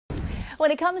When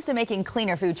it comes to making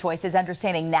cleaner food choices,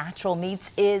 understanding natural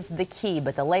meats is the key,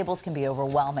 but the labels can be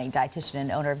overwhelming. Dietitian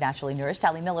and owner of Naturally Nourished,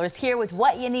 Allie Miller, is here with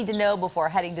what you need to know before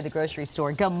heading to the grocery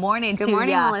store. Good morning to you. Good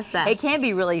morning, Melissa. It can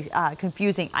be really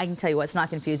confusing. I can tell you what's not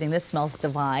confusing. This smells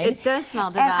divine. It does smell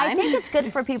divine. And I think it's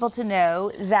good for people to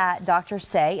know that doctors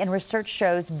say, and research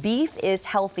shows, beef is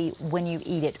healthy when you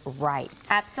eat it right.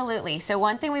 Absolutely. So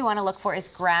one thing we want to look for is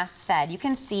grass-fed. You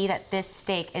can see that this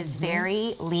steak is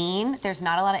very lean. There's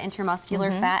not a lot of intermuscular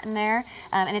fat in there,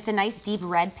 and it's a nice deep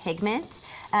red pigment.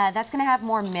 That's going to have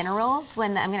more minerals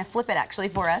when I'm going to flip it actually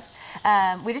for us.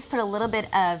 We just put a little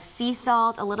bit of sea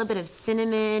salt, a little bit of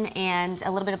cinnamon, and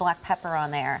a little bit of black pepper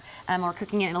on there. We're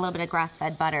cooking it in a little bit of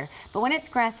grass-fed butter. But when it's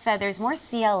grass-fed, there's more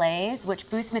CLAs, which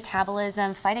boost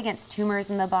metabolism, fight against tumors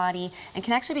in the body, and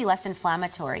can actually be less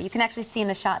inflammatory. You can actually see in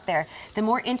the shot there, the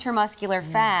more intermuscular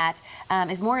fat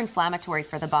is more inflammatory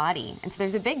for the body. And so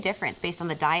there's a big difference based on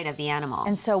the diet of the animal.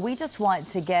 And so we just want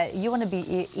to get, you want to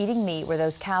be eating meat where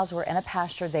those cows were in a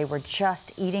pasture, they were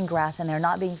just eating grass and they're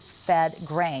not being fed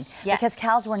grain. Yes. Because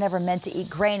cows were never meant to eat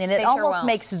grain, and it almost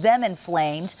makes them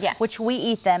inflamed, which we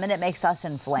eat them and it makes us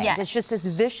inflamed. Yes. It's just this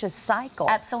vicious cycle.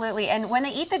 Absolutely. And when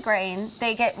they eat the grain,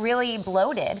 they get really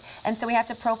bloated, and so we have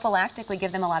to prophylactically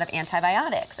give them a lot of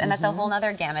antibiotics, and that's a whole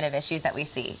other gamut of issues that we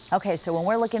see. Okay, so when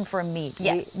we're looking for meat,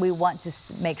 we want to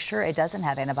make sure it doesn't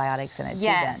have antibiotics in it too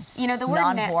then. You know, the word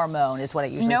non-hormone is what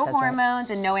it usually says. No hormones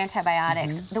and no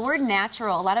antibiotics. The word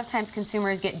natural, a lot of times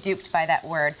consumers get duped by that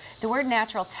word. The word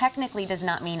natural technically does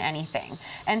not mean anything.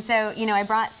 And so, you know, I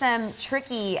brought some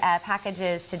tricky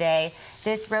packages today.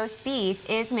 This roast beef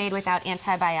is made without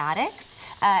antibiotics.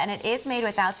 And it is made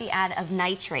without the add of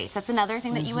nitrates. That's another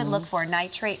thing that you would look for,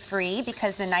 nitrate-free,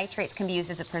 because the nitrates can be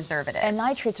used as a preservative. And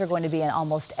nitrates are going to be in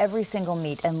almost every single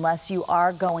meat unless you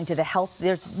are going to the health.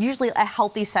 There's usually a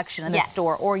healthy section in the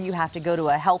store, or you have to go to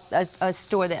a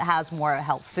store that has more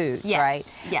health foods, right?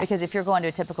 Yes. Because if you're going to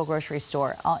a typical grocery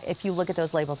store, if you look at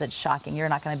those labels, it's shocking. You're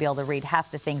not going to be able to read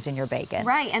half the things in your bacon.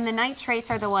 Right, and the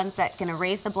nitrates are the ones that can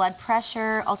raise the blood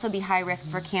pressure, also be high risk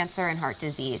for cancer and heart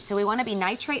disease. So we want to be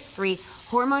nitrate-free,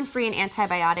 hormone-free, and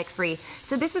antibiotic-free.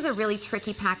 So this is a really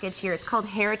tricky package here. It's called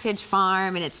Heritage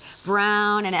Farm, and it's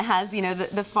brown, and it has, you know,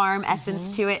 the farm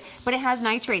essence to it, but it has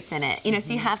nitrates in it. You know,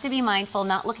 so you have to be mindful,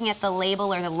 not looking at the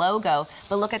label or the logo,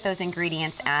 but look at those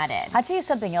ingredients added. I'll tell you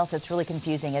something else that's really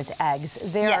confusing is eggs.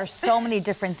 There are so many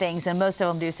different things, and most of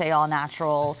them do say all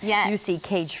natural. You see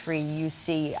cage-free, you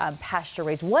see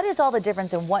pasture-raised. What is all the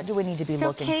difference, and what do we need to be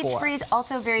looking for? So cage-free is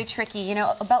also very tricky. You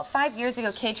know, about 5 years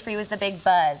ago, cage-free was the big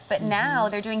buzz, but now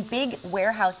they're doing big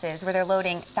warehouses where they're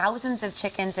loading thousands of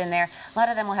chickens in there. A lot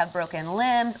of them will have broken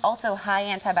limbs, also high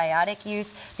antibiotic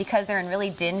use because they're in really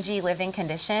dingy living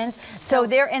conditions. So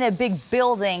they're in a big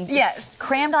building,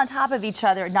 crammed on top of each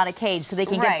other, not a cage, so they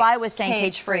can get by with saying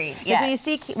cage-free.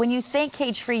 When you think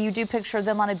cage-free, you do picture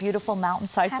them on a beautiful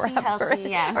mountainside, perhaps, or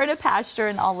in a pasture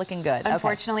and all looking good.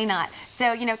 Unfortunately not.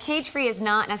 So, you know, cage-free is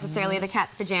not necessarily the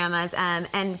cat's pajamas,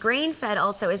 and grain-fed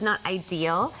also is not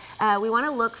ideal. We want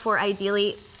to look for,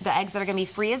 ideally, the eggs that are going to be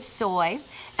free of soy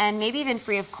and maybe even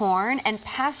free of corn and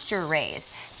pasture-raised.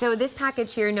 So this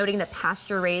package here, noting the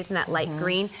pasture-raised in that light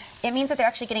green, it means that they're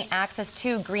actually getting access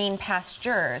to green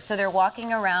pastures. So they're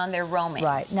walking around, they're roaming.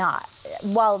 Right. Now,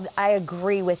 while I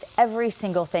agree with every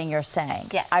single thing you're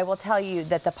saying, I will tell you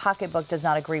that the pocketbook does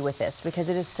not agree with this because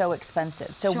it is so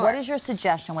expensive. So what is your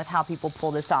suggestion with how people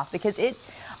pull this off? Because it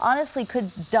honestly could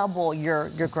double your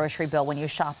grocery bill when you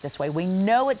shop this way. We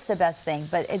know it's the best thing,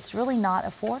 but it's really not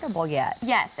affordable yet.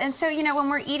 Yes, and so, you know, when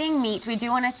we're eating meat, we do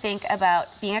want to think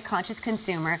about being a conscious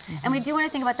consumer, and we do want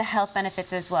to think about the health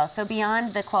benefits as well. So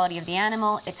beyond the quality of the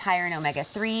animal, it's higher in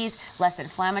omega-3s, less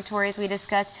inflammatory, as we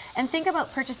discussed, and think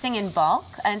about purchasing in bulk,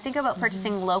 and think about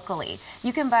purchasing locally.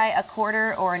 You can buy a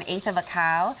quarter or an eighth of a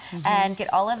cow and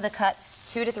get all of the cuts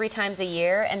 2 to 3 times a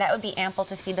year, and that would be ample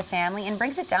to feed the family and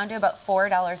brings it down to about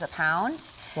 $4 a pound.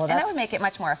 Well, and that would make it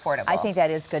much more affordable. I think that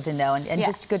is good to know, and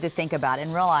just good to think about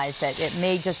and realize that it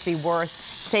may just be worth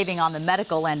saving on the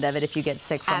medical end of it if you get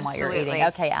sick from what you're eating.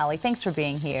 Okay, Allie, thanks for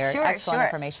being here. Excellent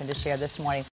information to share this morning.